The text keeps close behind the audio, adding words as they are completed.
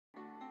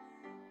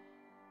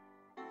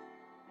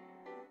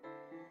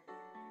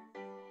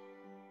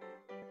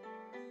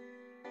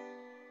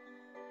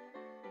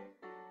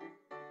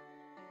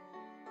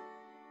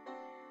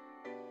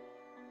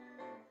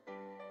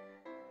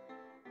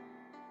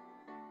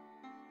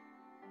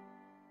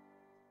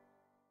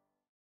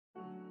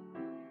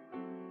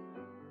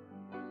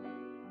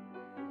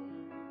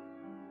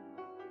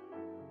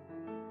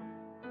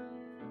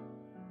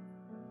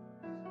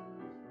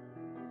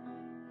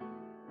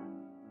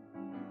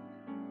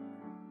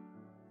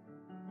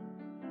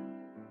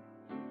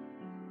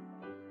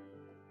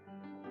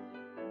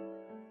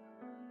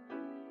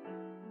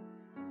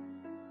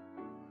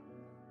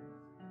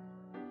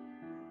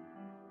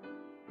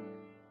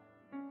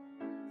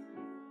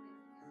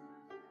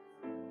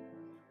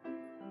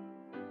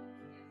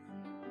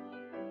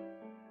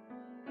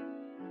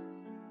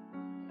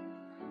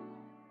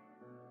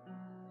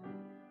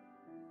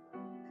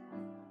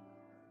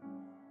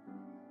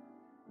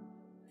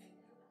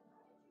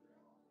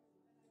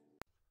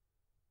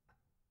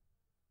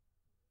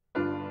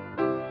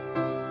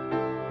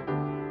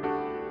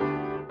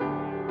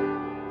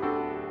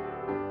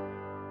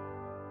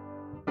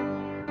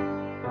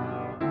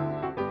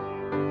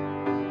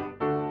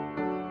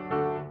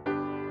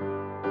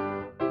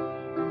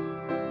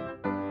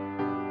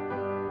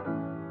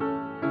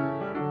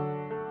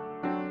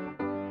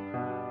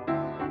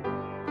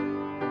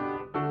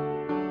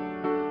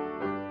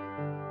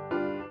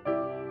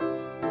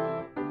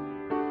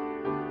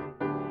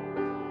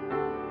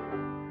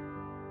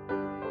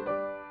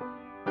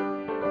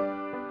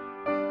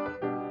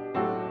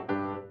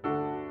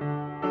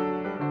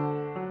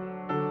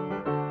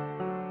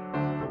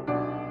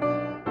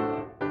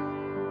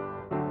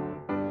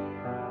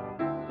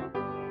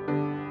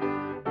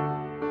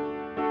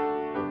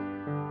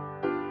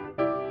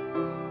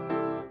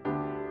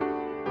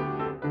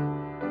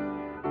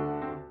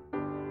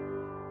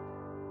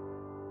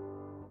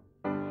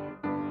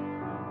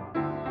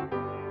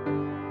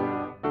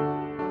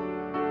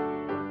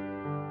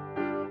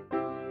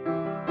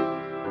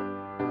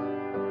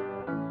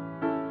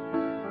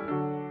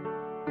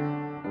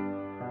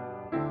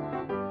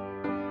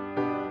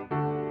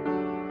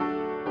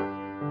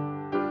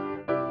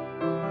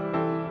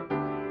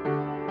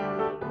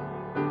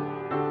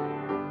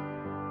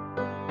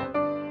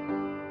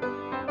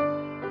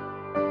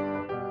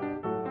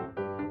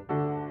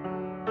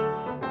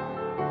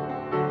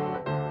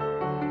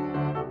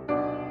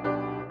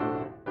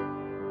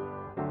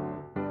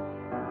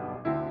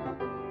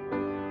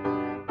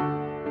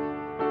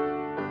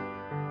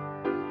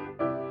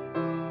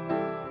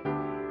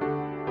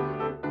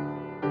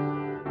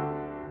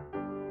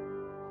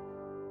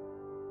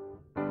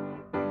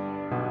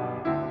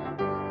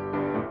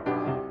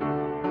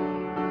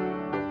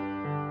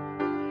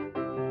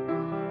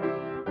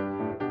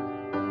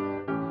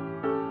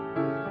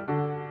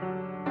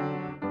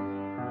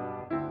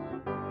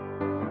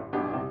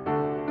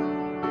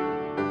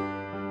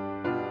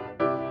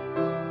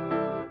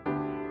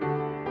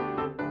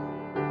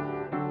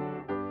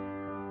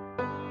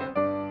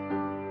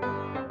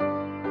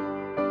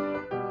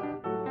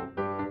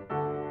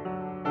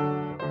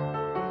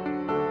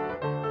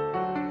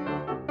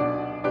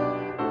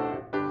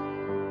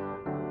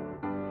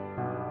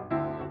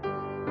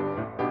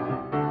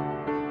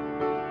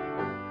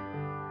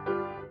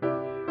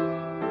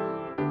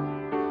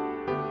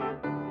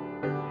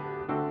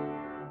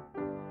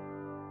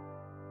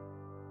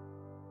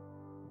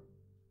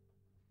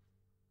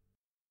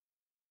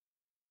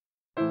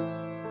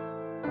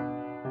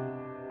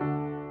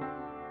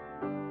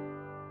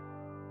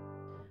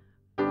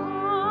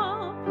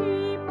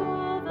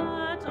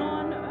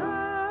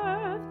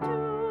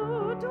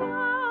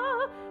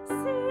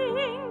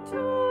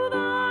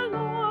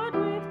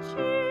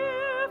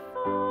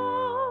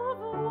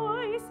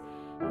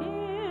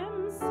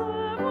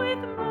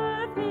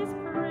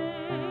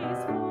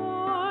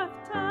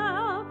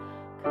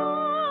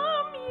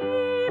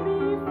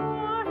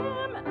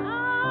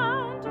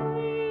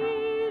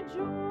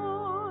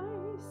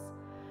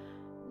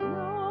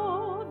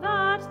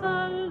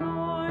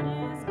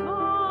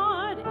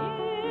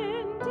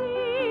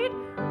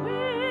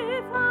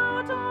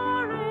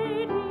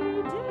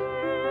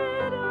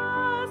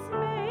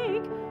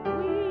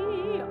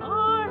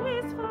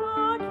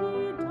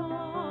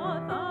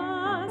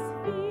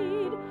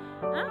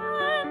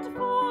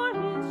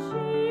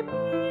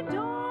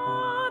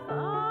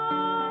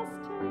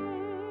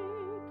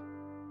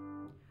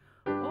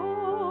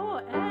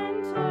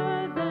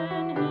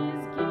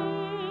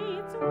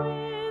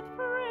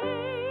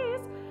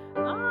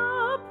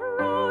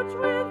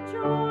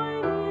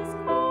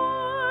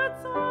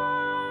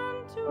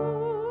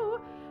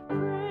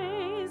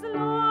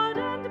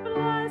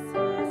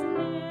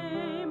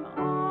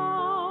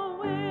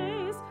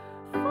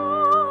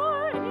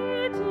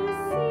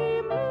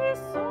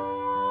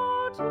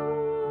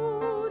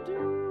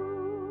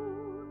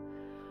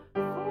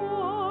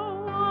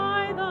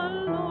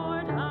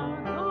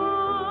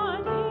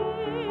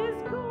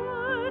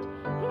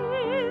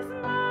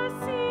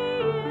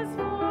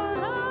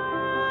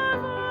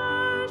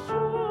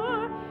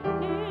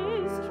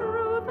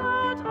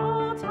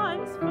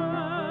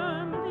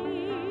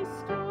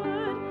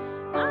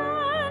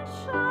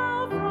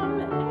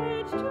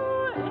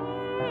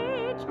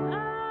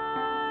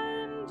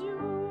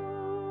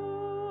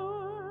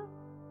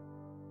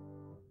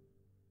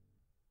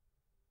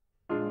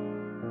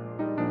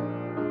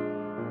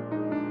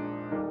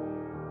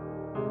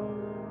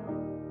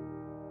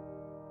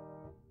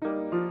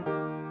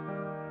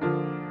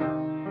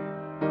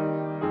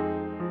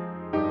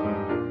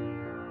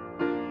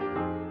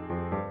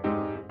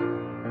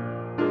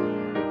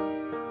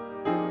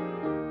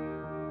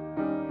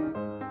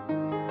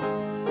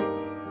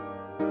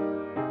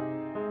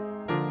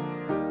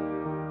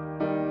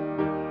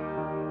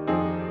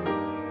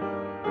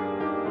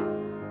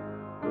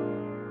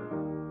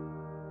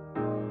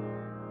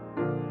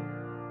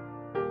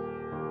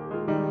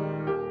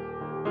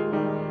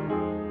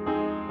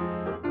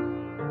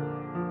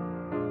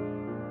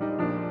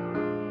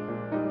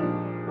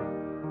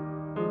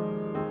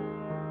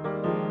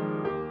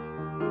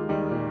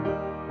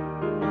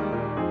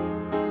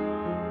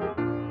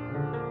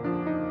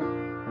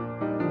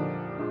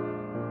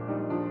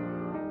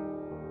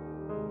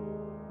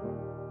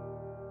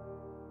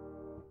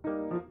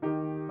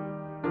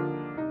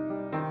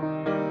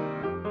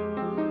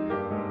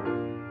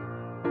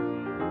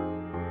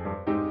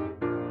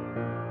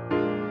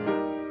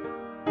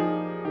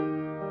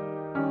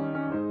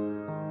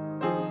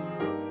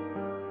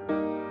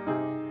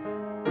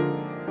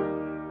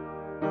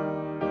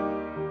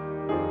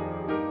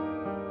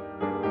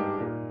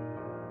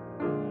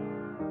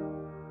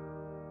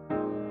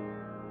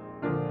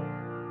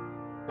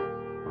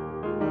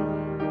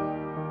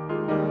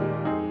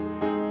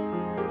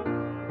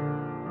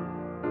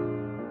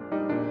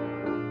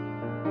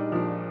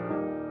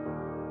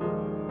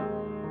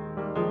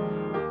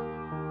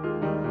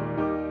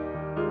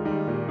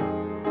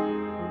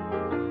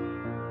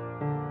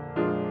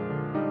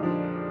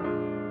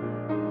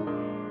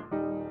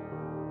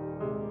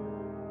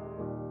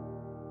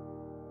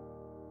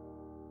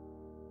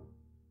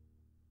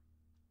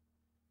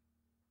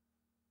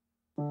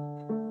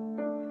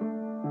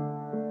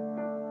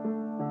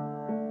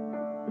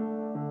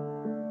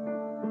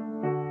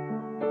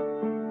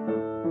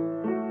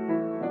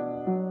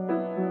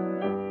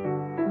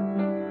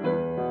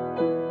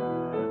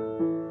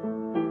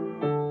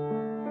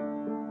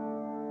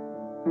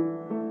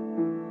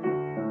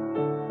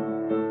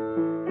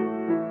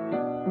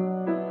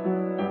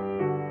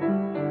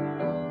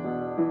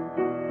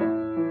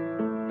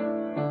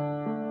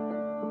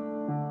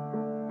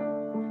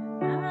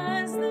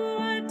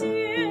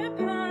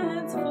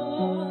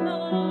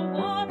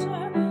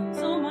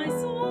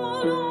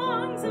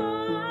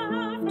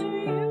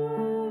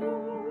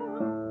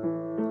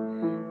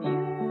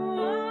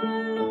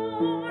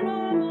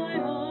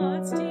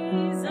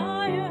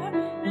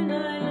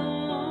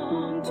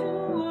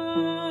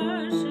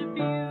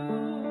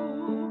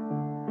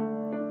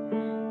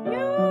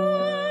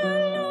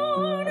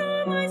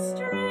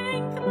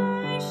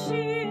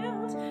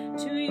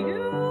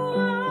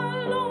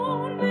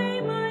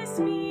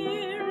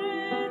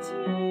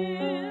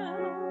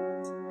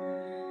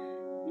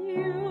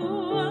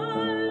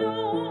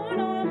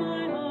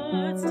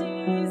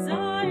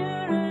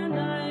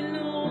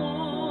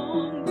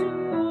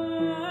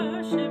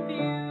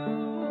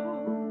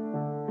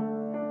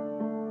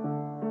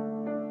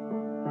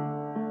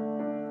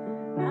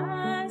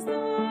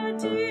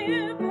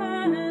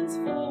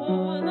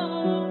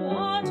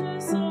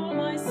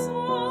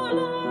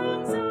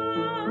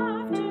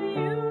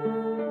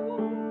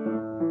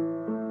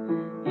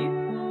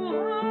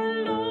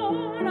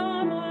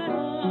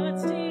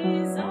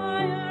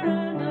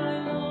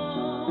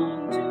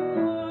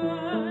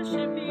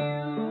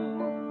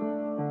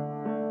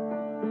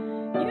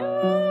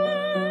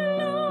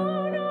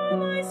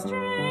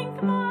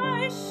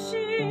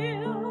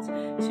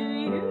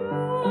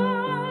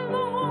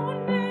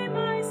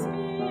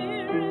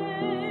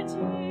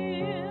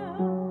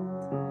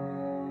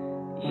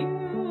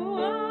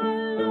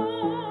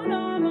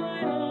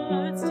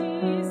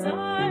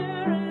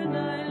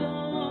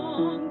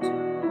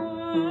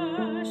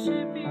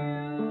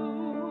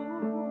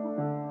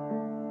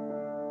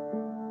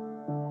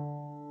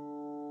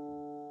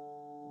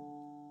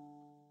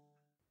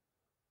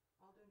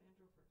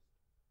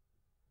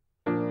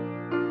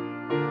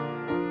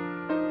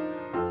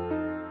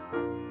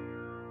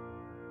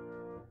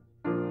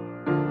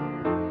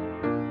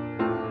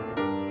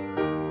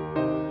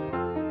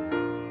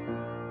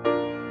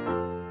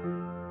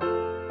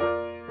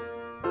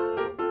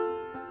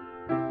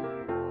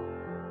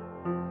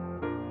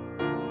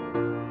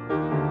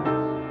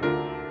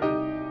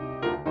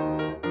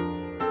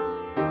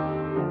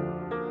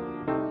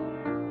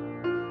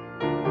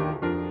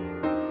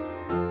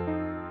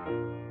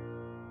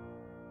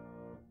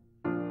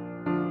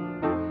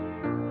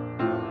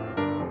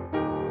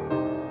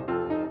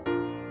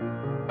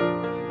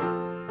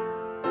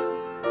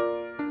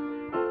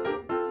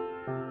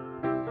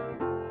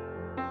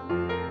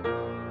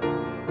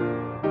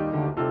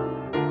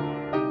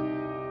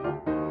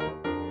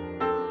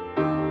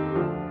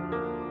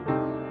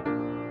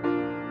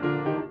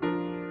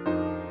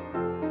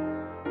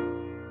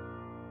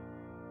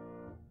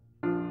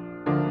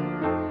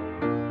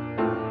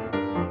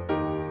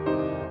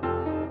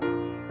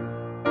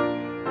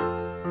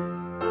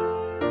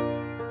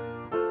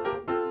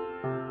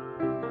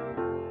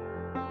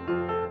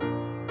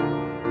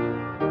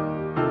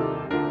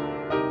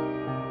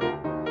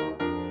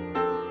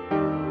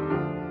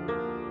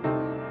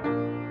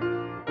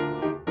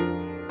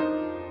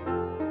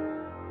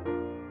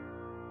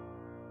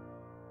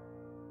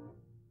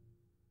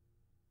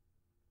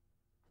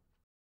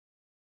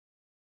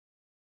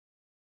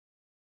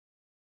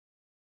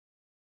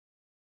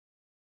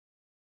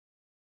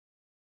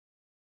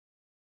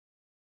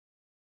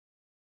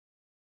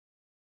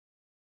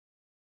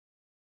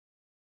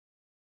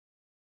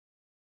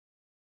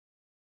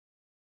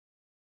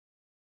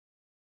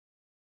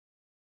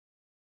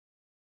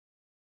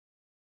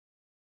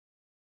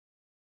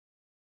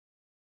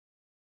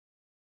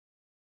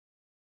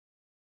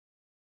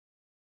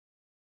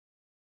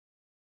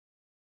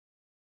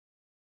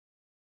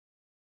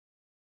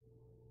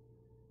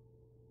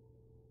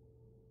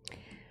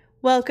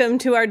Welcome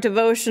to our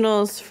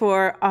devotionals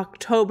for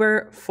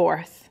October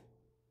 4th.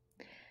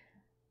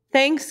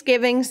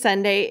 Thanksgiving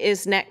Sunday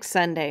is next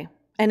Sunday,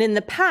 and in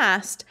the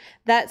past,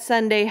 that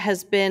Sunday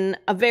has been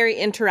a very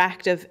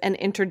interactive and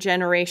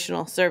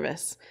intergenerational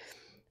service.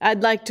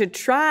 I'd like to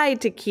try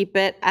to keep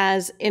it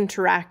as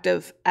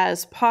interactive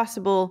as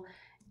possible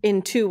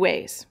in two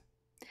ways.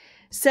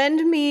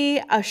 Send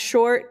me a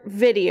short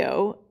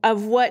video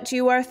of what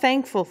you are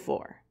thankful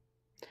for.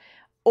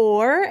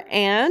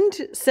 And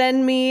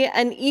send me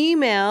an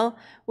email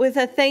with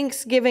a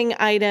Thanksgiving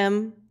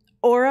item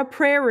or a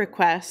prayer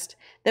request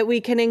that we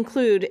can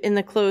include in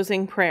the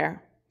closing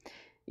prayer.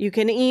 You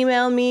can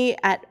email me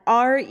at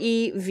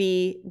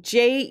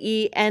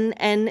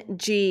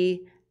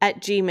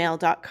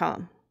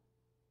revjenng@gmail.com.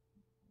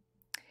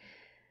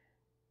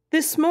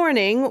 This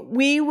morning,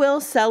 we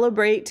will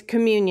celebrate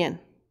communion.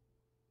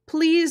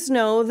 Please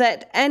know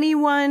that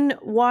anyone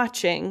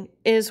watching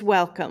is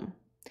welcome.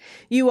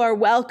 You are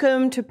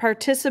welcome to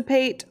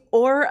participate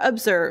or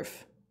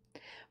observe.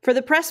 For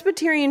the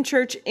Presbyterian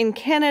Church in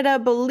Canada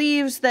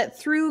believes that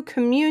through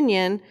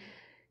communion,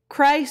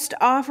 Christ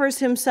offers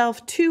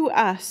himself to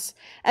us,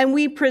 and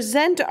we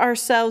present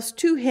ourselves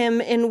to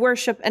him in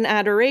worship and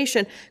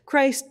adoration.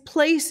 Christ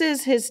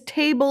places his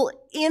table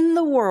in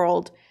the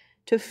world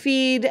to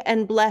feed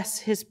and bless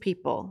his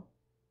people.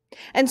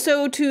 And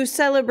so to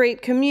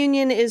celebrate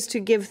communion is to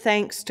give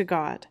thanks to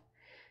God.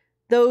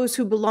 Those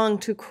who belong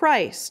to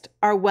Christ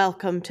are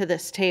welcome to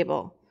this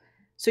table.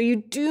 So you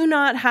do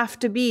not have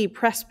to be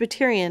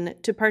Presbyterian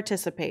to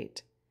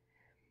participate.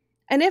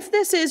 And if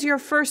this is your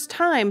first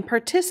time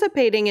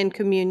participating in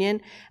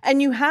communion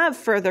and you have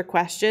further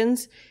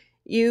questions,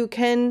 you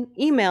can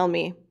email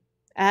me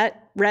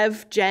at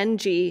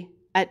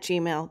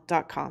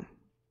revjenng@gmail.com.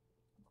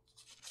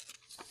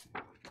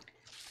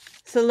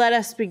 So let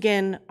us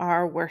begin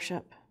our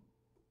worship.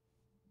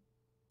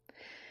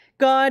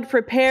 God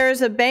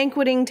prepares a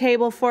banqueting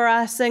table for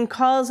us and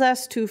calls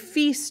us to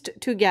feast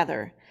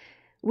together.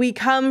 We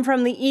come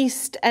from the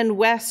east and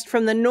west,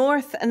 from the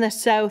north and the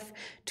south,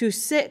 to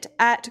sit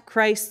at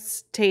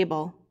Christ's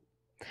table.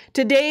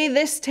 Today,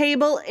 this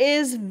table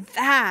is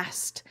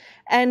vast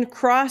and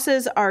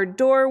crosses our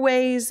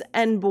doorways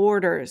and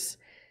borders.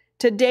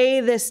 Today,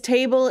 this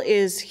table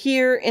is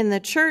here in the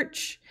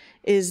church,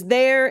 is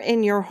there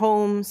in your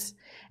homes,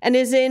 and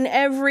is in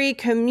every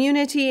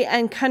community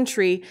and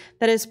country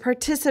that is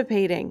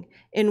participating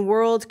in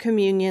World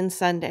Communion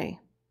Sunday.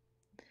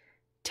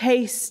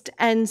 Taste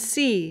and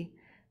see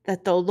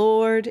that the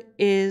Lord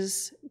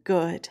is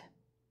good.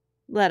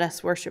 Let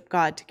us worship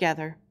God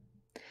together.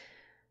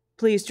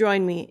 Please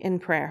join me in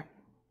prayer.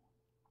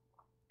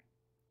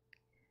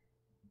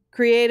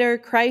 Creator,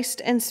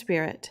 Christ, and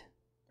Spirit,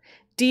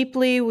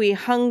 deeply we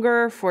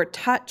hunger for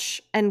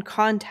touch and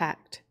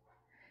contact.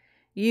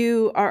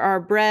 You are our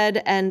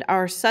bread and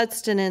our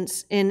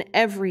sustenance in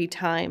every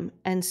time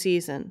and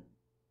season.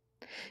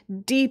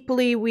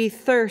 Deeply we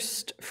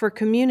thirst for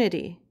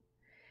community.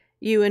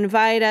 You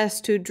invite us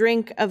to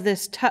drink of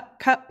this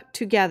cup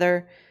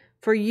together,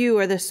 for you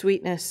are the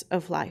sweetness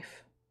of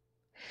life.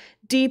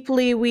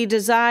 Deeply we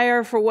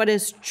desire for what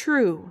is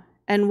true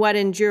and what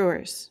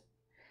endures.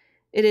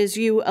 It is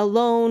you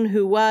alone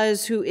who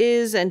was, who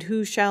is, and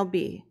who shall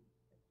be.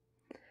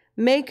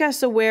 Make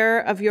us aware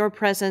of your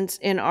presence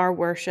in our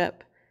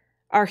worship,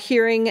 our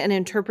hearing and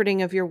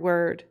interpreting of your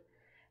word,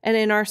 and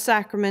in our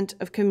sacrament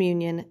of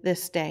communion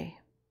this day.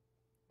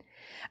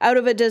 Out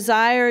of a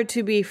desire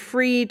to be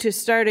free to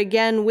start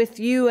again with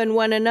you and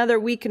one another,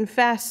 we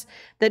confess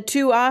that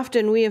too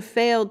often we have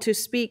failed to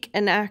speak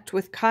and act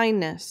with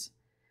kindness,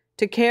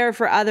 to care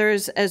for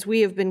others as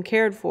we have been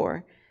cared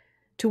for,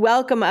 to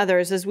welcome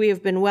others as we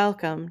have been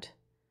welcomed,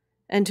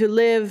 and to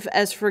live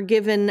as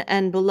forgiven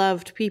and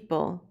beloved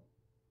people.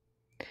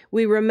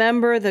 We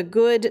remember the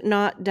good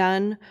not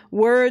done,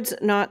 words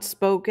not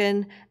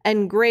spoken,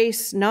 and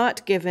grace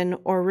not given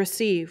or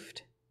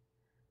received.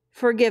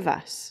 Forgive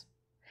us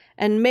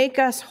and make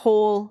us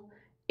whole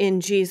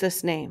in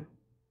Jesus' name.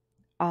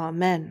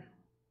 Amen.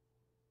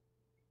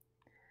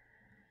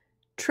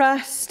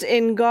 Trust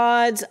in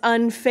God's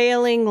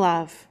unfailing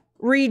love.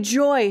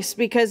 Rejoice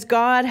because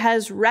God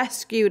has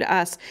rescued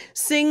us.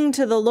 Sing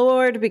to the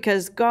Lord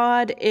because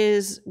God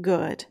is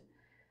good.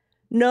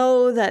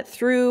 Know that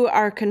through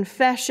our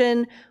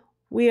confession,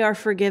 we are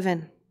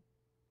forgiven.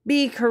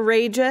 Be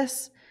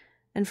courageous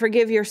and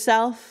forgive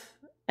yourself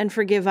and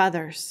forgive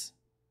others.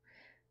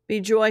 Be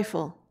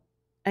joyful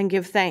and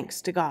give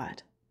thanks to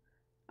God.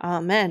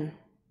 Amen.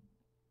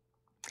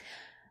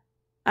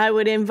 I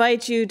would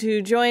invite you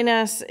to join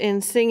us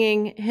in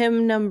singing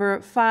hymn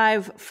number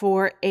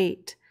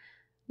 548.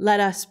 Let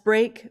us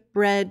break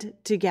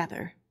bread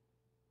together.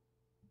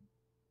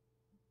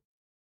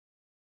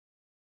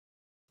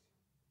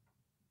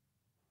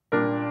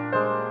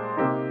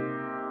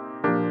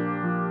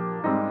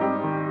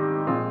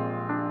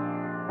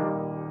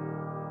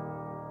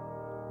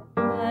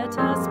 Let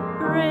us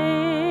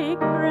break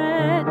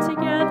bread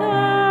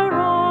together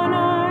on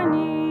our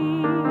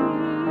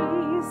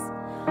knees.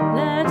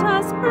 Let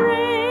us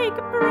break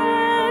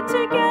bread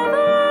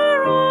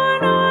together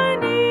on our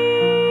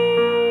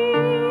knees.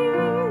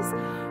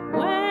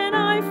 When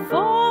I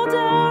fall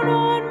down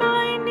on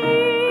my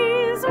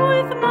knees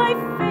with my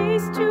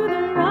face to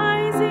the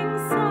rising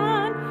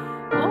sun,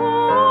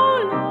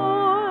 oh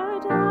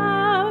Lord,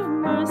 have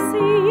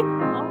mercy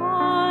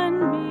on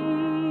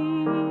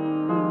me.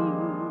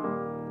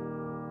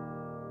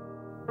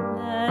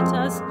 Let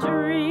us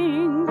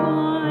drink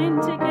wine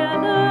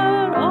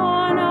together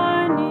on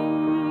our knees.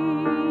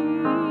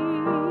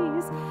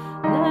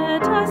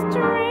 Let us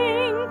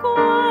drink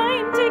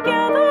wine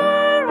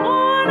together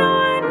on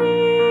our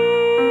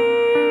knees.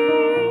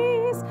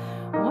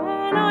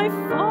 When I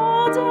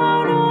fall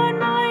down on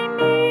my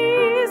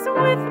knees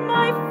with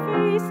my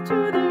face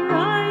to the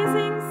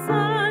rising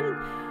sun,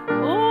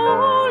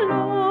 oh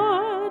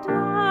Lord,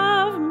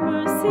 have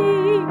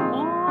mercy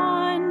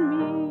on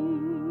me.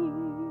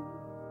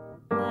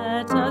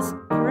 Let us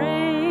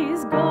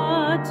praise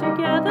God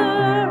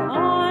together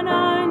on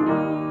our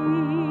knees.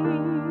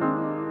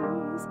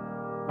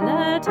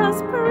 Let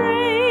us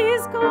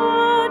praise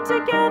God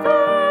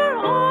together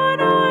on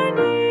our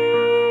knees.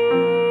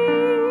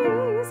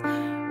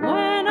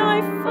 When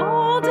I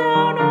fall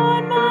down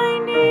on my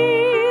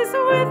knees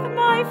with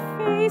my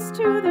face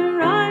to the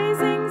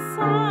rising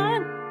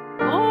sun,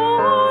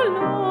 oh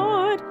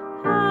Lord,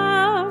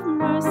 have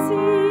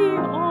mercy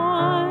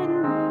on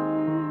me.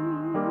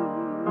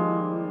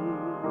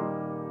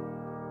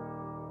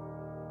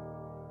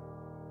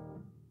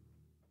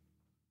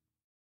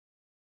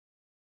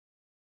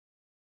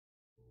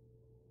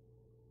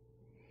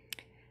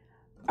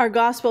 Our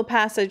gospel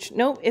passage,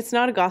 no, it's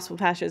not a gospel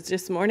passage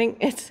this morning.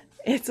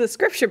 It's a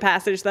scripture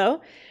passage,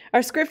 though.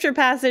 Our scripture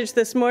passage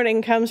this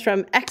morning comes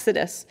from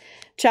Exodus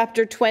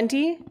chapter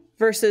 20,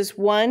 verses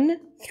 1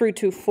 through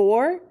to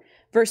 4,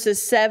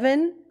 verses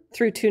 7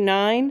 through to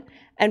 9,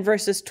 and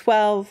verses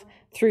 12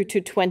 through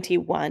to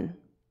 21.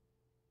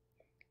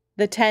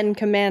 The 10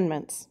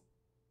 Commandments.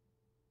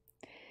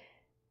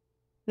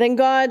 Then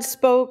God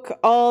spoke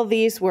all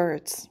these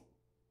words.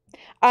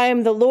 I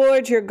am the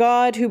Lord your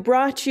God who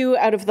brought you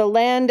out of the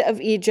land of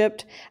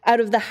Egypt, out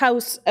of the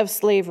house of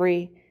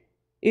slavery.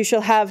 You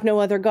shall have no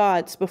other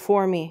gods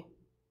before me.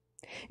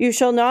 You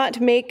shall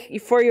not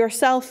make for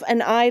yourself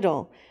an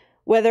idol,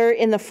 whether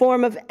in the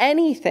form of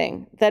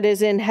anything that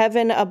is in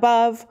heaven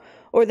above,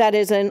 or that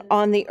is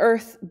on the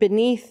earth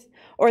beneath,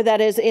 or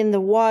that is in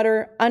the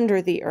water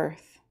under the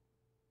earth.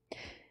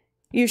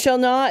 You shall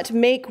not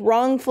make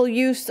wrongful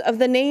use of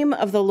the name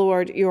of the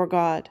Lord your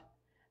God,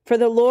 for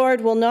the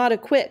Lord will not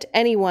acquit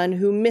anyone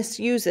who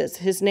misuses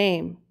his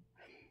name.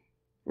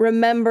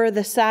 Remember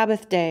the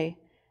Sabbath day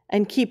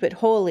and keep it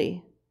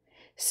holy.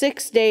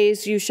 6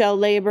 days you shall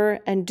labor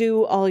and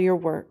do all your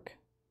work.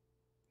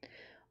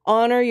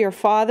 Honor your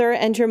father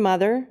and your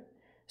mother,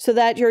 so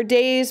that your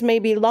days may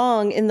be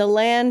long in the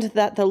land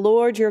that the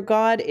Lord your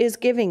God is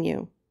giving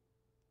you.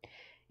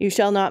 You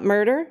shall not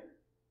murder.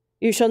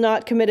 You shall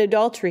not commit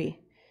adultery.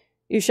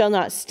 You shall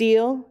not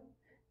steal.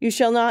 You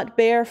shall not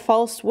bear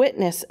false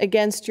witness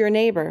against your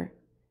neighbor.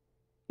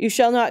 You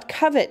shall not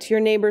covet your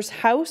neighbor's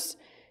house.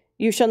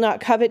 You shall not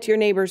covet your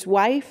neighbor's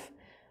wife,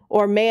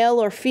 or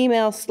male or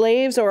female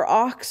slaves, or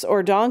ox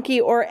or donkey,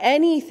 or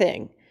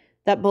anything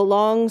that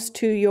belongs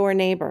to your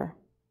neighbor.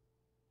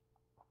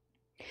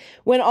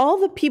 When all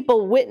the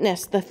people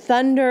witnessed the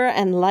thunder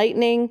and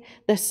lightning,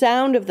 the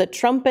sound of the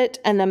trumpet,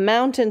 and the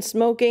mountain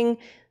smoking,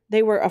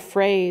 they were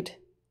afraid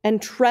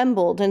and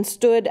trembled and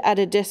stood at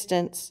a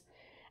distance,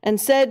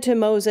 and said to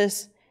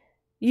Moses,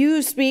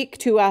 "You speak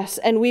to us,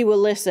 and we will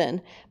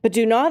listen, but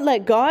do not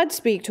let God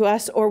speak to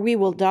us, or we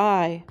will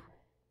die."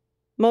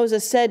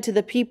 Moses said to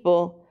the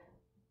people,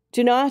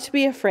 "Do not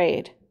be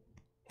afraid,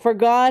 for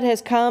God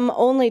has come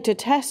only to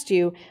test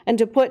you and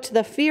to put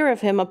the fear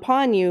of him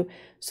upon you,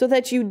 so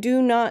that you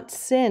do not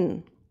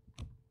sin."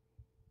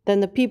 Then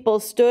the people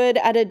stood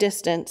at a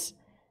distance,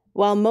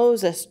 while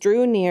Moses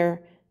drew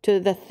near to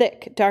the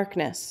thick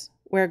darkness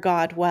where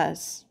God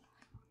was.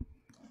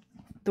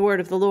 The word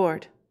of the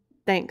Lord.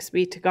 Thanks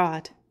be to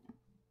God.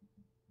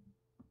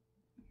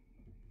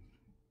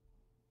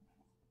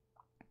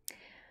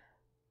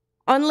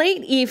 On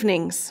late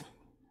evenings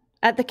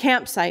at the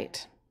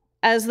campsite,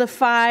 as the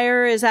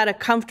fire is at a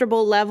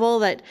comfortable level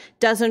that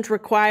doesn't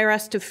require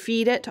us to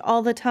feed it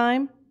all the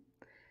time,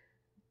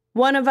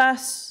 one of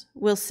us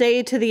will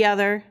say to the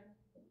other,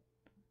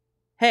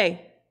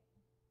 "Hey,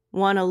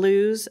 want to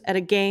lose at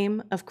a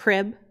game of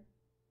crib?"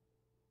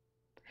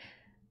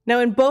 Now,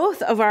 in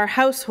both of our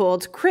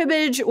households,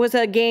 cribbage was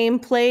a game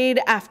played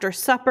after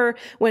supper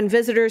when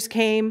visitors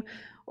came,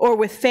 or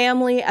with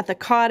family at the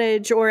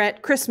cottage, or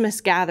at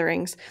Christmas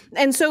gatherings.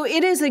 And so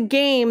it is a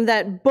game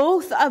that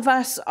both of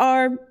us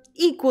are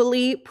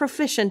equally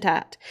proficient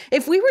at.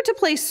 If we were to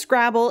play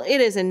Scrabble,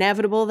 it is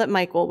inevitable that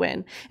Mike will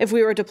win. If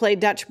we were to play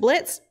Dutch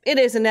Blitz, it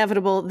is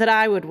inevitable that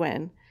I would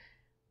win.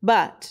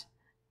 But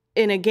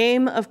in a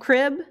game of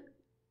crib,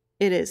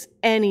 it is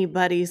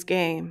anybody's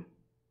game.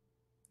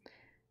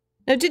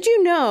 Now, did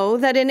you know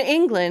that in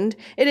England,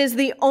 it is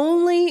the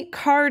only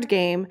card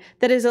game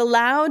that is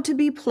allowed to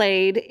be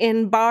played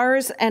in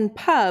bars and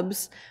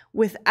pubs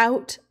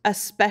without a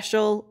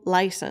special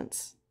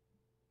license?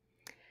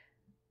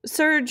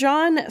 Sir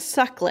John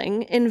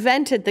Suckling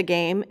invented the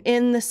game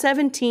in the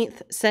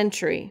 17th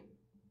century.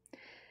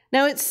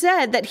 Now, it's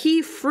said that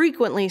he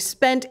frequently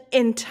spent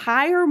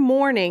entire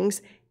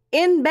mornings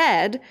in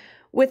bed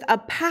with a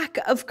pack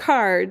of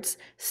cards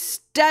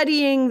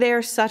studying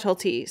their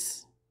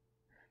subtleties.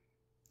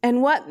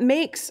 And what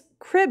makes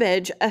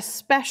cribbage a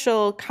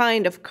special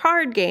kind of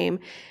card game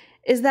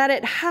is that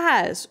it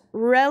has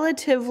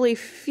relatively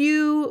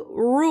few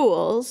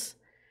rules,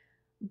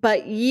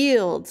 but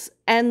yields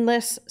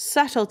endless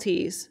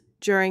subtleties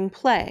during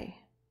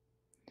play.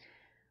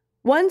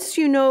 Once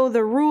you know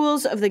the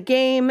rules of the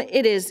game,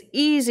 it is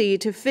easy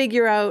to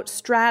figure out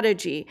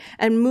strategy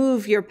and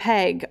move your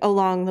peg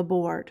along the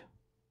board.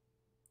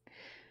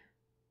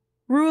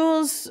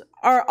 Rules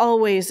are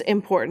always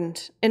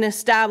important in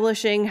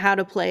establishing how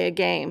to play a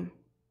game,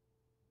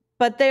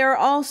 but they are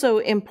also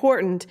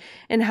important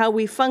in how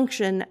we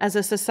function as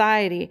a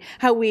society,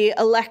 how we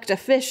elect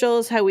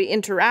officials, how we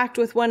interact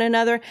with one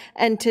another,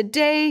 and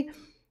today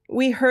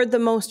we heard the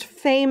most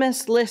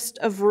famous list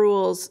of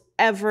rules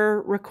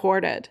ever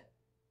recorded.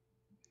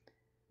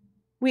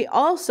 We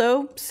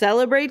also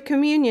celebrate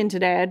communion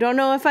today. I don't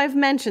know if I've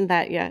mentioned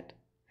that yet.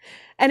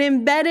 And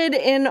embedded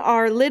in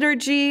our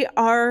liturgy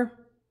are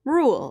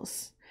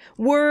rules,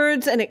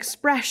 words and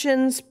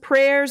expressions,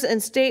 prayers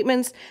and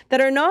statements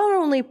that are not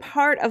only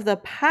part of the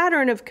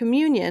pattern of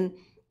communion,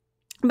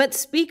 but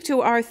speak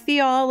to our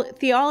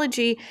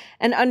theology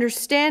and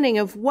understanding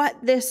of what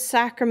this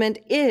sacrament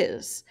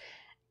is,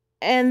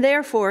 and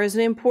therefore is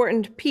an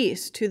important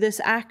piece to this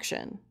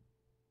action.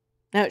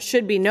 Now, it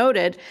should be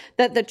noted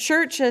that the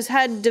Church has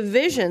had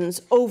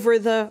divisions over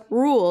the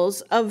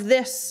rules of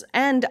this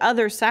and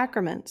other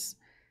sacraments.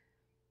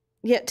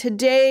 Yet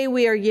today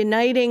we are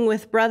uniting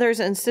with brothers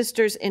and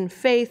sisters in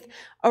faith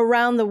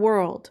around the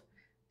world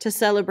to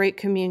celebrate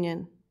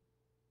communion,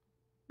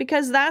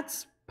 because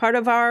that's part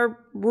of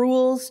our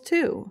rules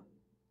too.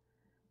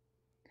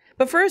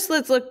 But first,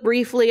 let's look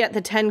briefly at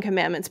the Ten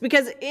Commandments,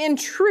 because in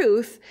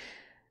truth,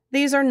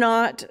 these are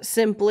not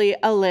simply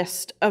a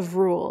list of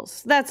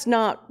rules. That's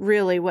not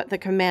really what the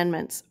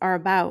commandments are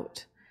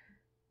about.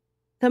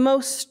 The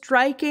most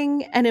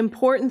striking and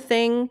important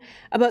thing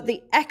about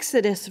the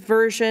Exodus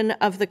version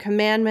of the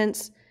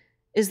commandments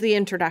is the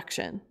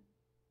introduction.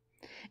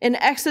 In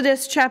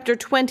Exodus chapter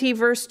 20,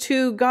 verse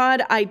 2,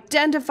 God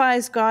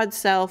identifies God's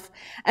self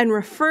and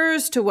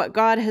refers to what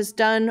God has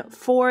done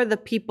for the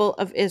people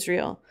of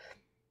Israel.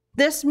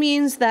 This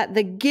means that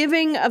the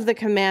giving of the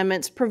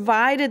commandments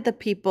provided the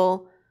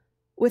people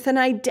with an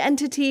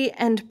identity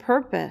and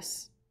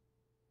purpose.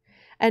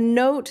 And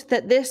note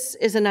that this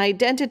is an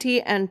identity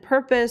and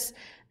purpose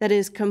that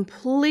is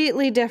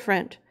completely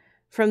different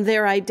from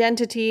their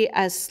identity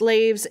as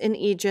slaves in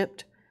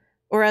Egypt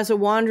or as a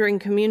wandering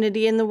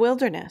community in the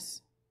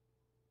wilderness.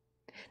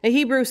 The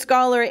Hebrew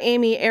scholar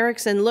Amy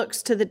Erickson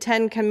looks to the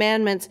Ten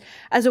Commandments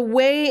as a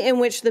way in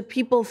which the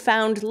people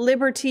found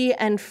liberty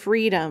and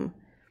freedom.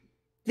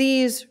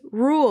 These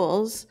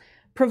rules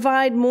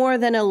provide more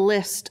than a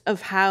list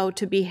of how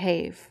to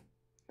behave.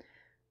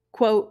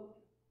 Quote,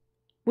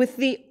 with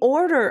the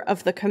order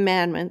of the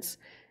commandments,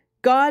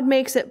 God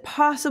makes it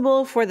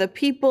possible for the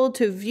people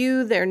to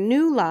view their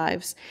new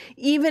lives,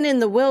 even in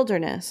the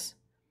wilderness,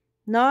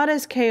 not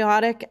as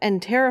chaotic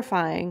and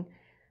terrifying,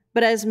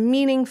 but as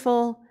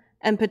meaningful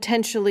and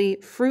potentially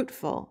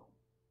fruitful.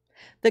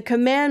 The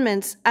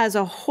commandments as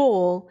a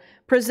whole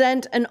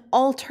present an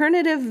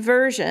alternative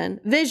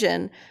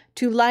vision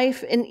to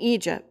life in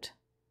Egypt,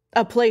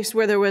 a place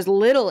where there was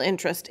little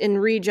interest in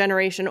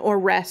regeneration or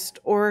rest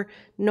or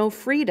no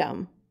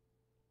freedom.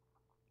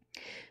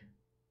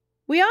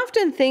 We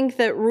often think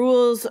that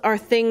rules are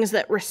things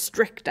that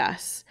restrict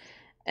us,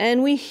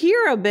 and we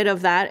hear a bit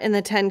of that in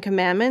the Ten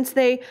Commandments.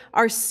 They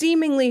are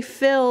seemingly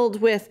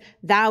filled with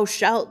thou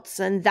shalts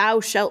and thou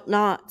shalt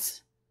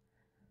nots.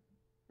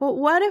 But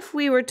what if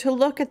we were to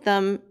look at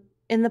them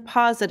in the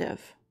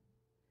positive?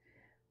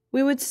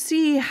 We would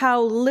see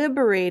how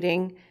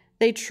liberating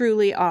they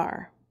truly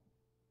are.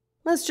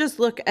 Let's just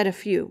look at a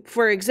few.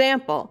 For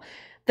example,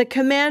 the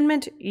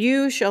commandment,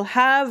 you shall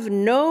have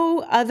no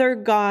other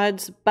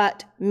gods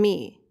but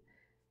me.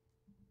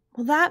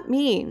 Well, that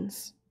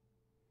means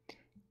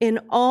in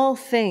all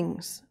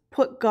things,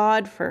 put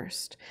God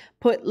first.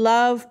 Put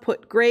love,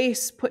 put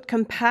grace, put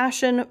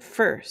compassion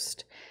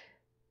first.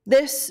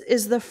 This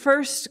is the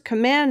first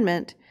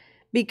commandment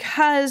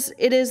because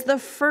it is the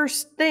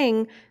first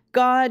thing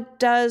God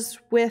does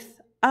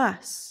with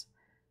us,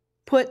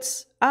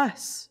 puts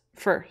us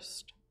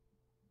first.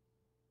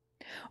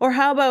 Or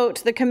how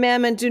about the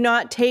commandment, do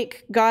not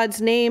take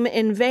God's name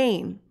in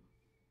vain?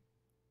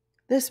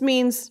 This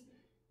means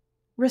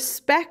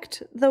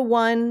respect the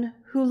one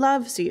who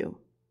loves you.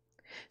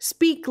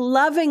 Speak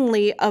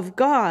lovingly of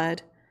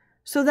God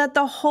so that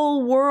the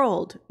whole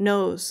world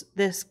knows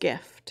this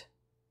gift.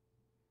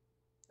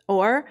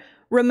 Or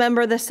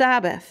remember the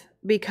Sabbath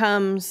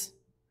becomes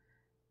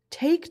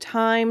take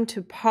time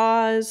to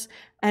pause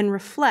and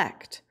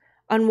reflect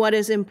on what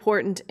is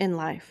important in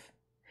life.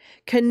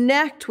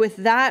 Connect with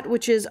that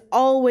which is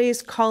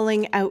always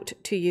calling out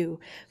to you.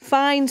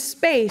 Find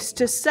space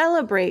to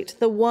celebrate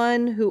the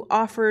one who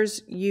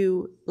offers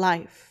you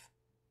life.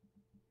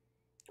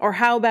 Or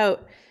how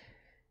about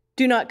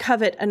do not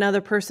covet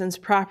another person's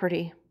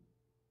property?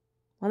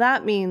 Well,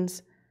 that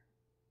means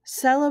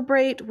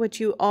celebrate what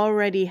you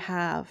already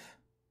have.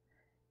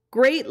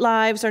 Great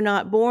lives are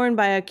not born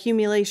by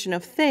accumulation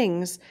of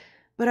things,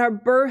 but are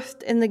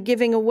birthed in the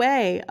giving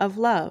away of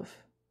love.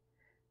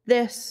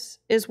 This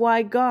is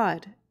why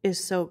God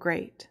is so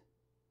great.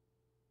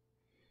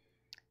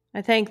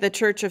 I thank the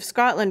Church of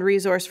Scotland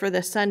resource for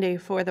this Sunday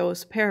for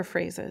those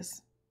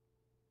paraphrases.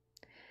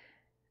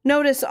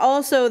 Notice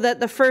also that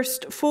the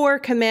first 4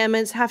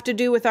 commandments have to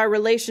do with our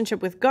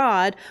relationship with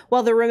God,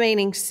 while the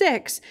remaining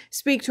 6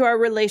 speak to our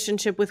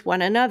relationship with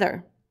one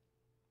another.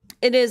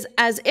 It is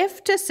as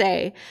if to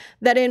say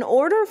that in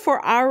order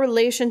for our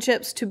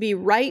relationships to be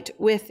right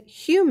with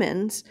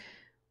humans,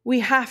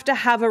 we have to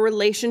have a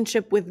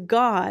relationship with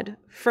God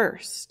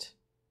first.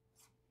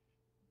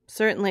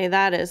 Certainly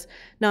that is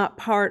not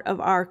part of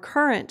our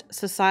current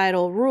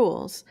societal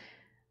rules,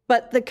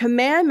 but the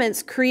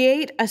commandments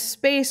create a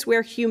space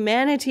where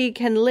humanity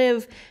can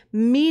live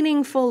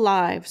meaningful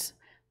lives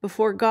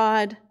before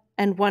God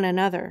and one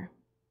another.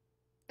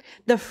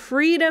 The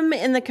freedom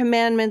in the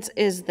commandments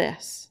is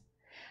this: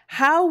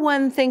 how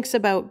one thinks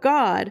about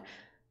God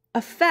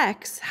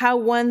affects how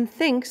one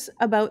thinks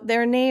about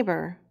their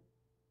neighbor.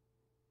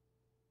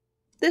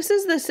 This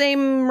is the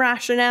same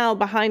rationale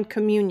behind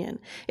communion.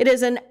 It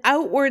is an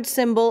outward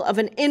symbol of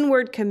an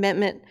inward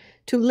commitment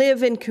to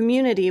live in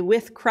community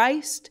with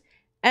Christ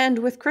and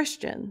with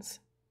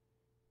Christians.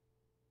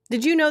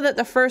 Did you know that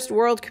the first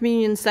World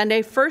Communion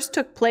Sunday first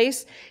took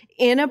place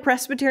in a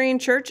Presbyterian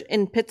church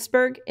in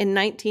Pittsburgh in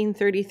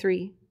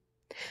 1933?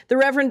 The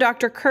Reverend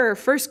Dr. Kerr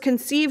first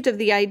conceived of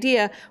the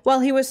idea while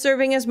he was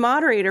serving as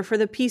moderator for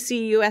the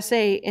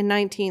PCUSA in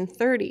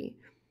 1930.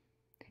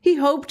 He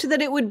hoped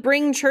that it would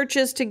bring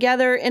churches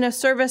together in a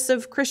service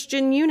of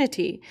Christian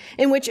unity,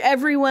 in which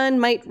everyone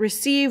might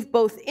receive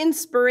both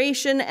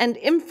inspiration and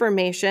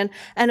information,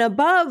 and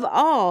above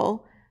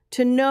all,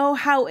 to know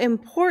how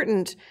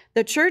important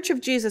the Church of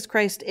Jesus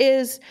Christ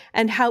is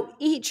and how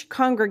each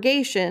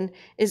congregation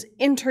is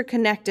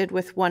interconnected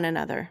with one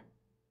another.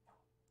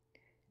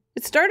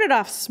 It started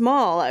off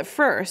small at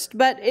first,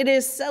 but it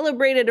is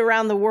celebrated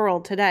around the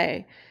world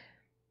today.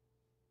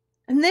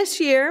 And this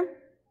year,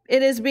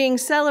 it is being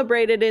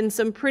celebrated in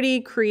some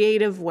pretty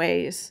creative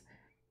ways,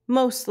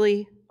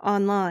 mostly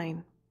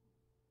online.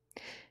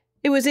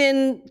 It was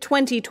in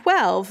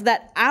 2012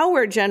 that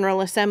our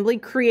General Assembly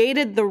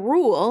created the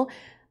rule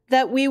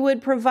that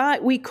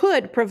we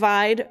could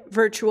provide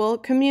virtual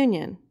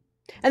communion.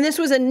 And this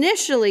was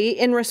initially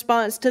in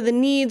response to the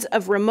needs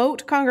of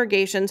remote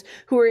congregations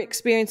who were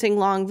experiencing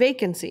long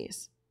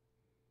vacancies.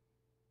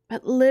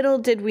 But little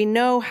did we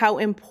know how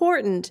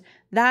important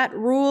that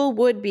rule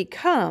would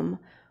become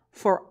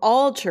for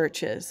all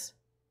churches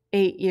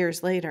 8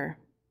 years later.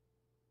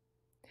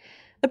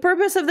 The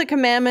purpose of the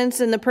commandments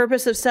and the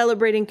purpose of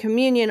celebrating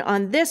communion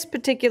on this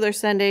particular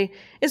Sunday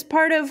is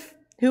part of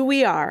who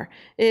we are.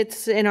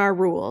 It's in our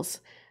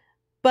rules.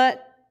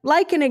 But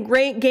like in a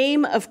great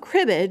game of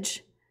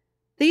cribbage,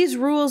 these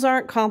rules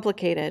aren't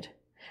complicated.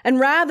 And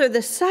rather,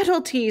 the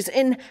subtleties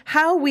in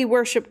how we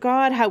worship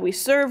God, how we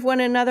serve one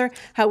another,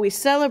 how we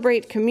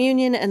celebrate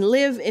communion and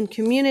live in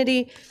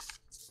community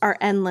are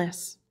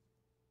endless.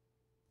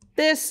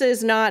 This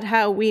is not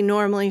how we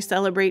normally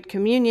celebrate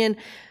communion,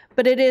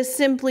 but it is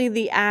simply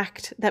the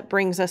act that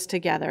brings us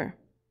together.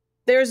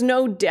 There's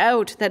no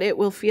doubt that it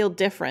will feel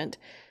different.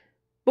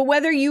 But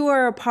whether you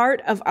are a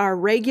part of our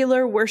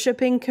regular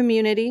worshiping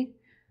community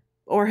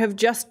or have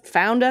just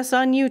found us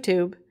on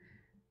YouTube,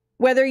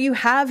 whether you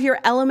have your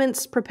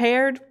elements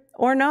prepared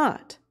or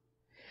not,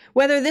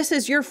 whether this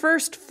is your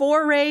first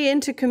foray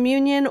into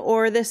communion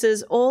or this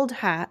is old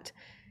hat,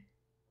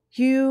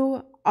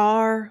 you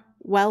are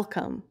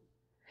welcome.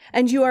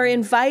 And you are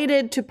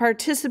invited to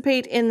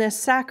participate in this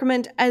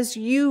sacrament as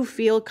you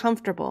feel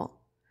comfortable.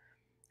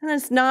 And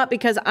it's not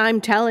because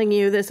I'm telling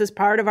you this is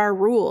part of our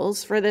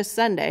rules for this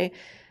Sunday,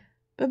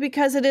 but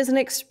because it is an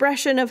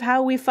expression of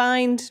how we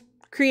find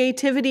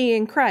creativity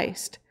in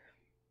Christ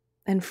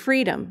and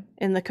freedom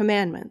in the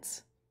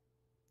commandments.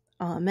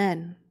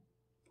 Amen.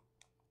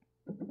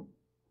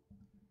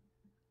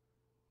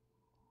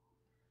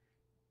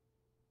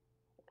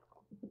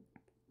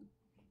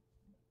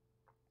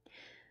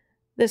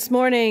 This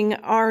morning,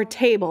 our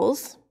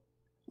tables,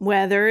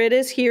 whether it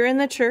is here in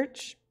the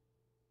church,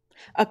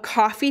 a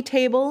coffee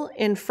table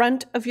in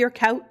front of your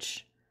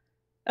couch,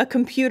 a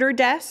computer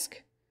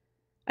desk,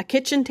 a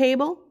kitchen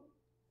table,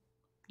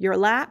 your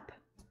lap,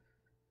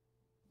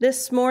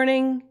 this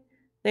morning,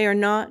 they are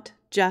not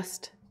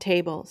just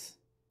tables,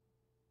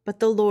 but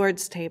the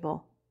Lord's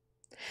table.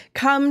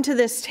 Come to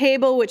this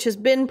table which has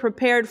been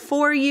prepared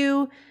for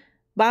you,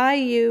 by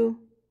you,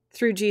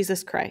 through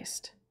Jesus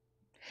Christ.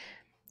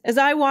 As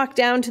I walk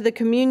down to the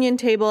communion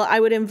table, I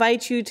would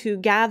invite you to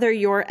gather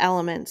your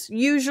elements,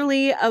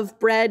 usually of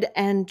bread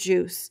and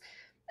juice,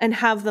 and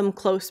have them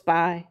close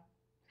by.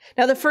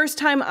 Now, the first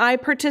time I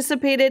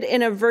participated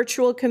in a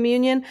virtual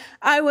communion,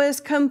 I was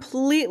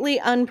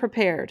completely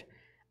unprepared.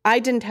 I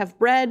didn't have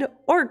bread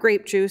or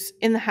grape juice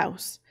in the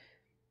house.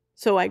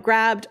 So I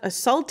grabbed a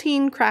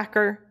saltine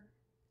cracker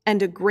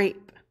and a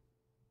grape.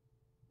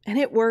 And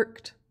it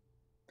worked.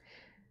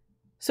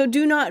 So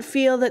do not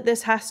feel that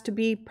this has to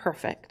be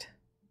perfect.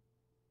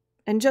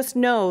 And just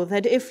know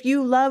that if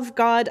you love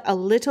God a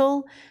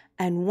little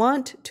and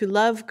want to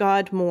love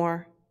God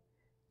more,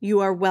 you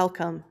are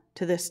welcome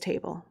to this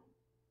table.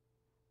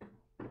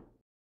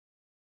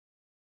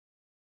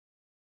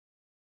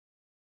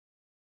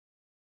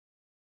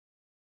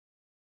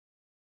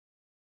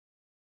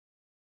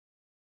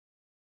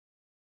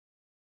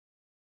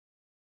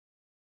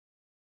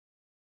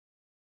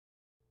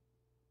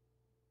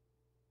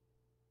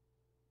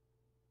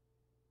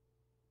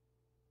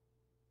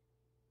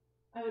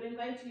 I would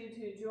invite you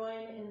to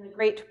join in the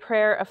great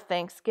prayer of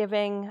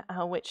thanksgiving,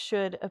 which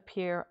should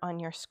appear on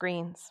your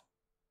screens.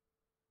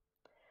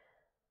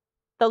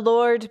 The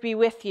Lord be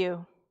with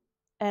you,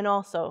 and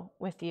also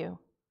with you.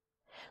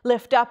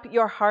 Lift up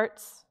your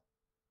hearts.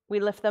 We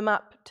lift them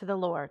up to the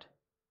Lord.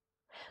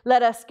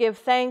 Let us give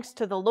thanks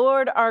to the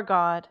Lord our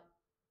God.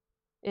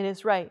 It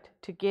is right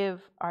to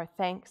give our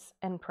thanks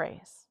and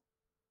praise.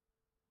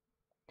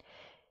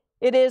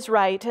 It is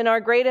right and our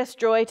greatest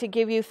joy to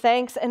give you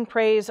thanks and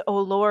praise, O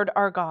Lord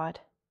our God.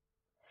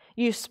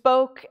 You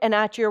spoke, and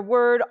at your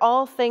word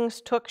all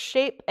things took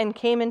shape and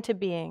came into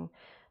being,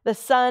 the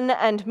sun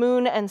and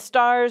moon and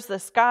stars, the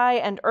sky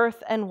and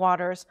earth and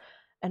waters,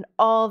 and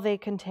all they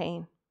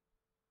contain.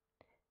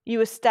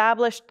 You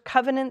established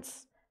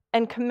covenants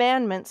and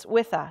commandments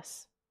with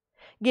us,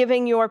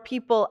 giving your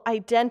people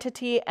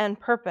identity and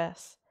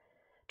purpose,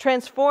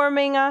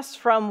 transforming us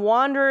from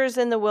wanderers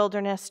in the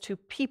wilderness to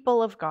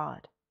people of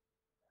God.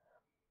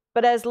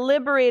 But as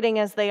liberating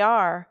as they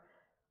are,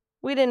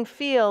 we didn't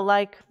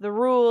like the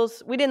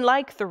rules,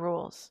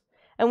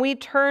 and we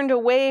turned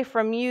away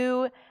from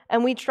you,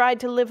 and we tried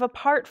to live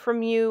apart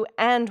from you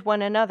and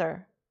one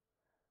another.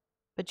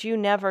 But you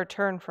never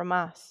turn from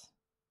us.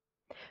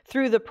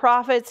 Through the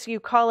prophets,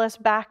 you call us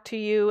back to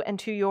you and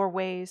to your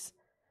ways.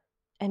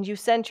 And you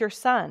sent your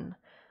Son,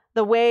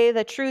 the way,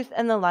 the truth,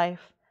 and the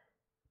life,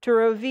 to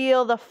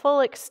reveal the full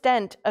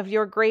extent of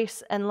your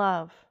grace and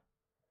love.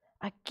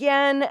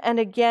 Again and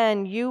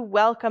again, you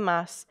welcome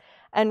us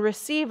and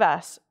receive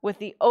us with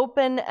the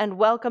open and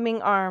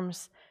welcoming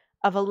arms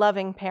of a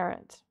loving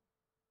parent.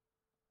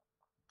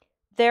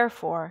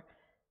 Therefore,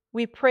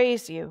 we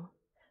praise you,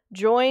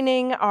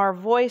 joining our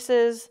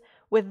voices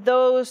with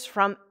those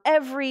from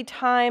every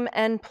time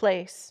and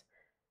place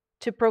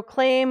to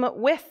proclaim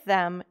with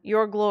them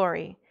your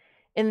glory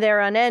in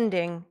their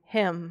unending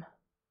hymn.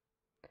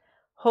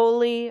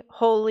 Holy,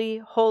 holy,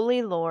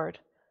 holy Lord,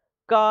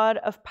 God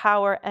of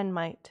power and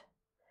might,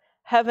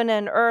 heaven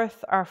and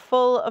earth are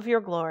full of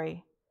your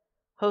glory.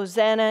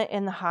 Hosanna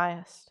in the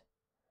highest.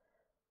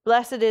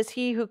 Blessed is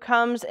he who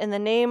comes in the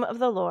name of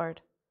the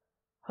Lord.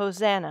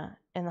 Hosanna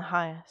in the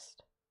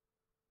highest.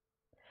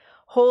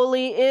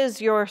 Holy is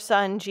your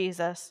Son,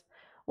 Jesus,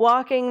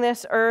 walking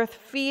this earth,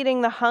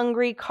 feeding the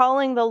hungry,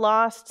 calling the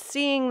lost,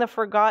 seeing the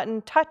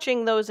forgotten,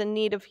 touching those in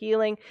need of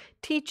healing,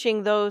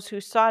 teaching those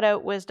who sought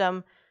out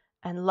wisdom,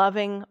 and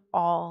loving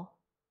all.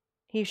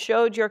 He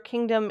showed your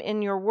kingdom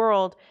in your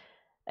world,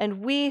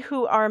 and we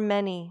who are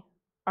many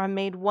are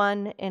made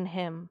one in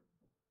him.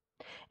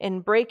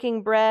 In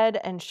breaking bread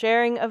and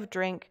sharing of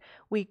drink,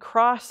 we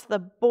cross the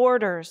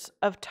borders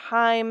of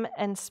time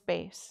and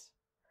space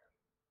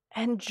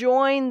and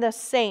join the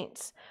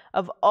saints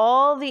of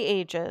all the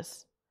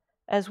ages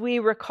as we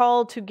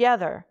recall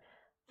together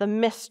the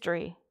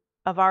mystery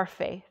of our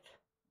faith.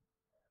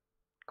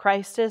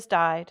 Christ has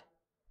died.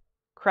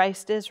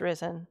 Christ is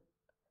risen.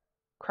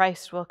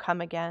 Christ will come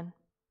again.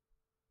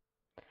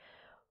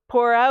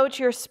 Pour out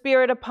your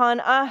Spirit upon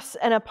us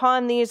and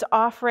upon these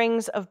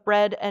offerings of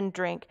bread and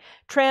drink.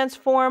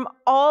 Transform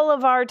all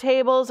of our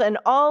tables and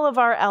all of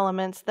our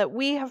elements that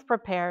we have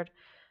prepared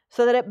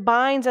so that it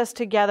binds us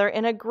together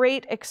in a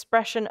great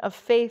expression of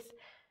faith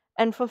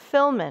and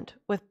fulfillment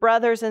with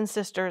brothers and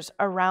sisters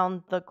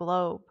around the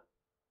globe.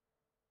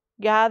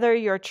 Gather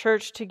your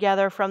church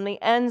together from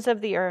the ends of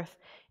the earth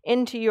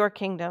into your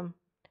kingdom,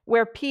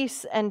 where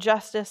peace and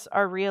justice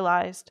are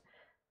realized,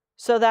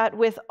 so that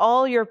with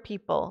all your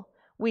people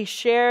we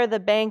share the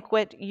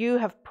banquet you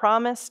have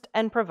promised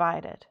and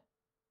provided.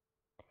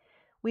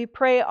 We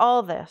pray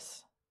all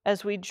this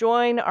as we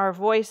join our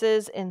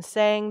voices in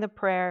saying the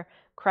prayer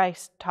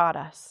Christ taught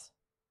us.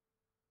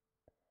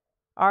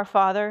 Our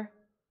Father,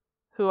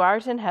 who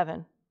art in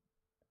heaven,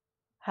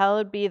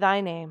 hallowed be thy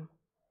name.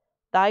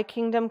 Thy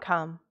kingdom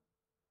come.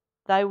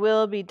 Thy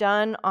will be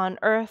done on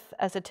earth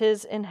as it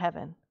is in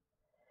heaven.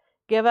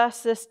 Give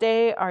us this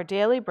day our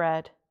daily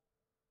bread,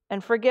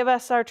 and forgive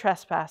us our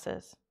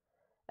trespasses,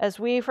 as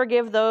we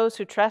forgive those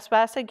who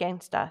trespass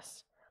against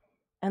us.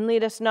 And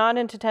lead us not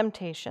into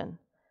temptation,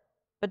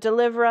 but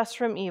deliver us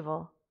from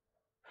evil.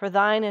 For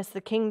thine is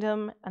the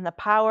kingdom and the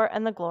power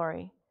and the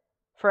glory,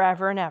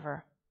 forever and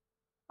ever.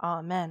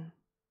 Amen.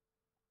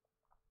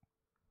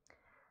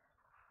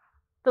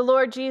 The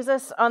Lord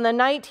Jesus, on the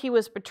night he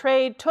was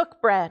betrayed, took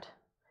bread,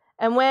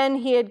 and when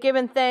he had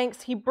given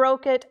thanks, he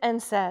broke it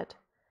and said,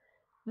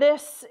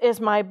 "This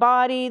is my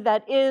body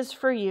that is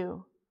for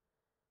you.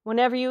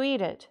 Whenever you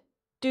eat it,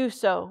 do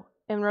so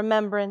in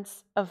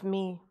remembrance of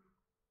me."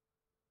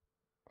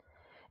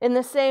 In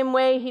the same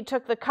way, he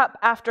took the cup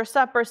after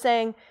supper,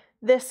 saying,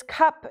 "This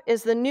cup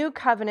is the new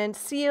covenant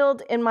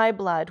sealed in my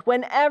blood.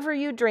 Whenever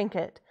you drink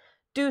it,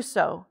 do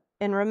so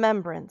in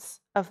remembrance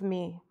of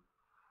me."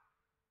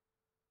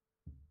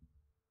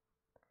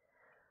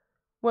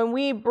 When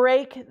we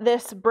break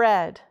this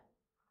bread,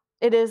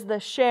 it is the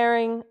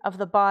sharing of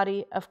the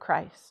body of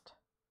Christ.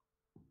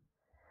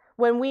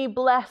 When we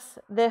bless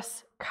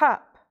this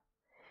cup,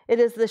 it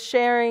is the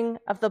sharing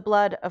of the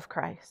blood of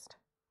Christ.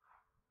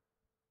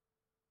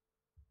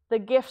 The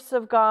gifts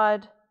of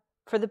God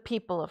for the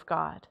people of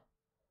God.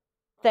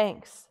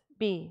 Thanks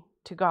be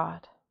to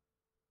God.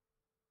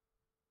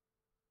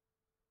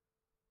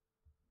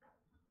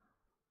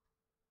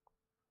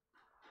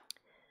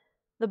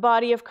 The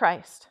body of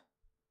Christ,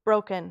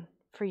 broken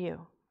for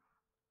you.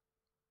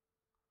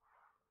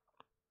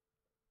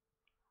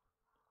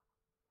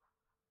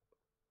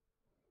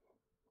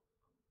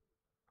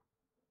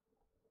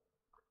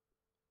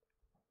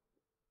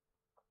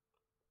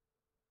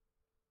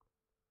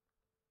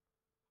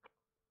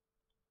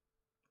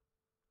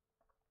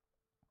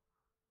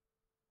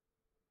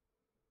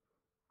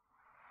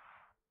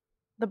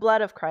 The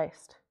blood of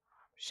Christ,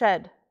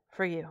 shed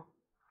for you.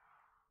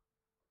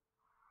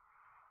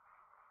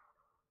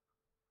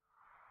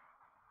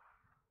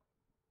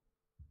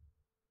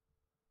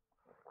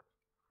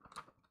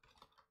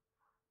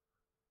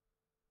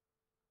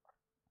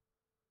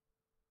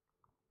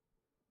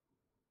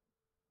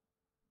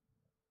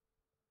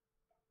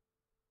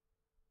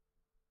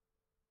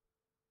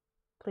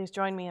 Please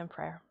join me in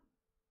prayer.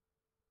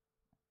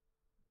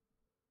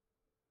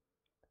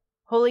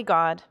 Holy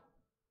God,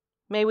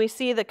 May we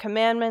see the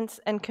commandments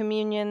and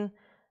communion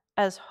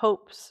as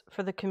hopes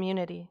for the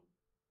community.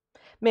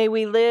 May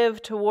we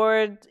live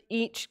toward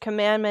each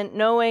commandment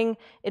knowing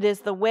it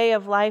is the way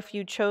of life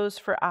you chose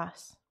for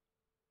us.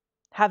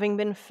 Having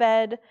been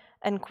fed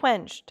and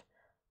quenched,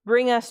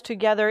 bring us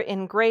together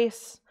in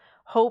grace,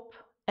 hope,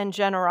 and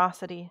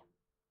generosity.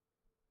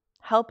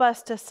 Help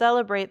us to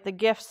celebrate the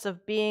gifts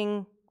of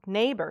being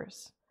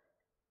neighbors.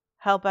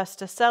 Help us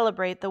to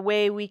celebrate the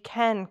way we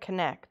can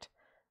connect,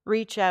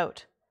 reach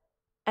out,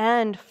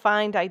 and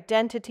find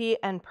identity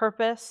and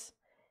purpose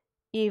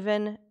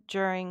even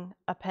during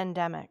a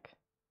pandemic.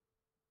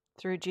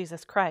 Through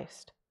Jesus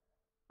Christ.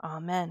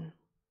 Amen.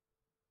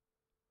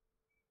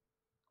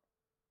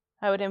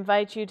 I would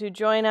invite you to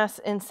join us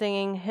in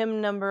singing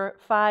hymn number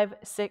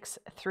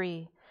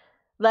 563,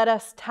 Let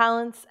Us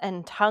Talents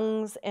and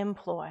Tongues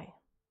Employ.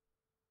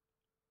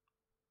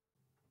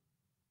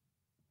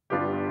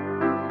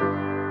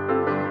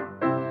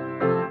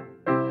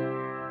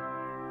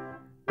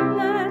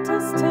 Let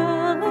us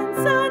talents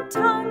and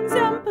tongues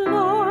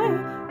employ,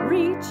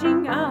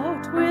 reaching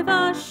out with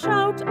a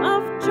shout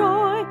of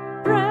joy.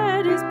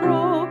 Bread is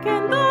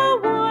broken, the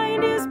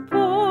wine is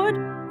poured,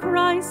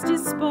 Christ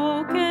is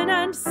spoken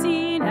and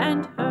seen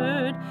and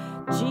heard.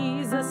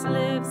 Jesus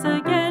lives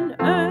again,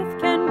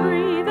 earth can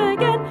breathe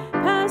again,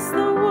 pass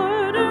the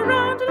word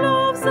around,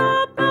 loaves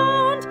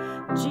abound.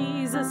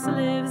 Jesus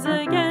lives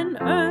again,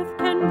 earth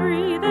can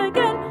breathe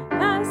again,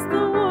 pass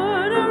the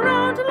word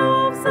around,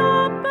 loaves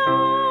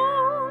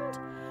abound.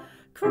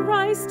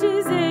 Christ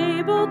is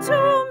able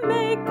to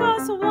make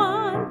us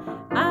one.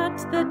 At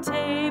the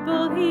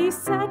table he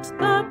set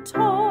the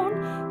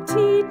tone,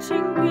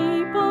 teaching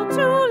people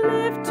to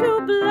live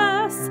to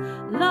bless,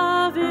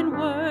 love in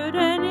word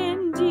and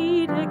in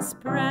deed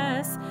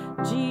express.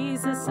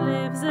 Jesus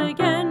lives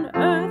again,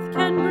 earth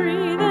can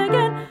breathe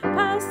again,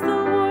 pass the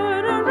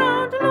word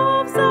around,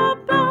 loaves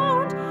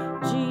abound.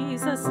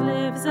 Jesus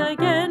lives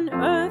again,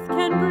 earth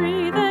can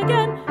breathe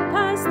again,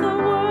 pass the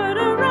word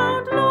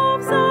around,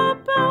 loaves abound.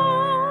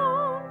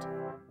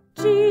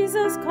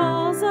 Jesus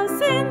calls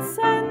us in,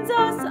 sends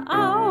us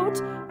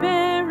out,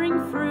 bearing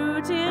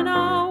fruit in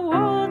a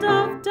world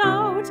of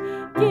doubt,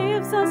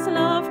 gives us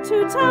love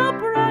to tell,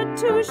 bread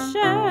to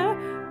share,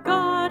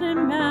 God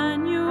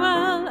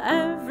Emmanuel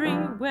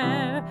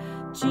everywhere.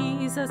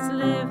 Jesus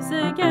lives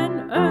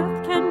again,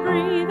 earth can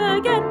breathe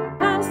again,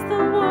 pass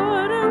the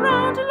word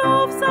around,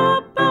 loaves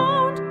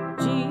abound.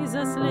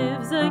 Jesus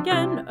lives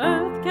again,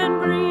 earth can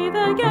breathe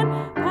again,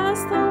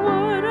 pass the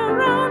word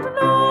around,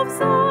 loaves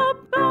abound.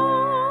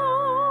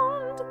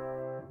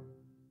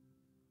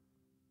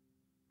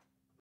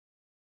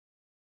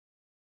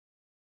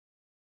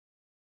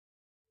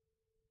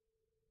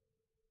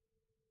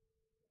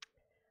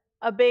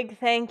 A big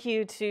thank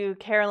you to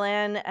Carol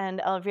Ann and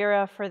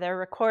Elvira for their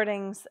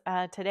recordings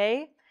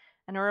today.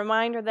 And a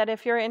reminder that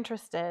if you're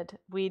interested,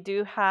 we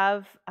do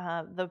have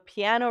the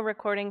piano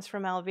recordings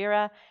from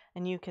Elvira,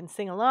 and you can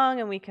sing along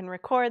and we can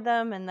record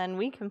them, and then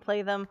we can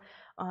play them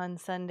on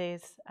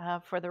Sundays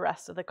for the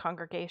rest of the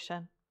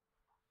congregation.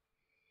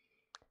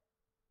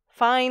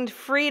 Find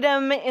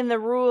freedom in the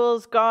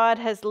rules God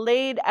has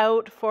laid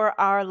out for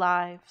our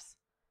lives,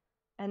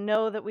 and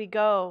know that we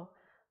go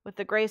with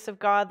the grace of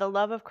God, the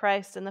love of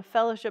Christ, and the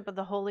fellowship of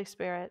the Holy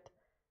Spirit,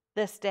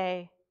 this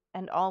day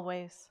and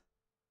always.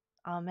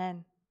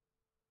 Amen.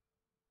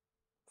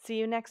 See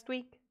you next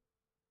week.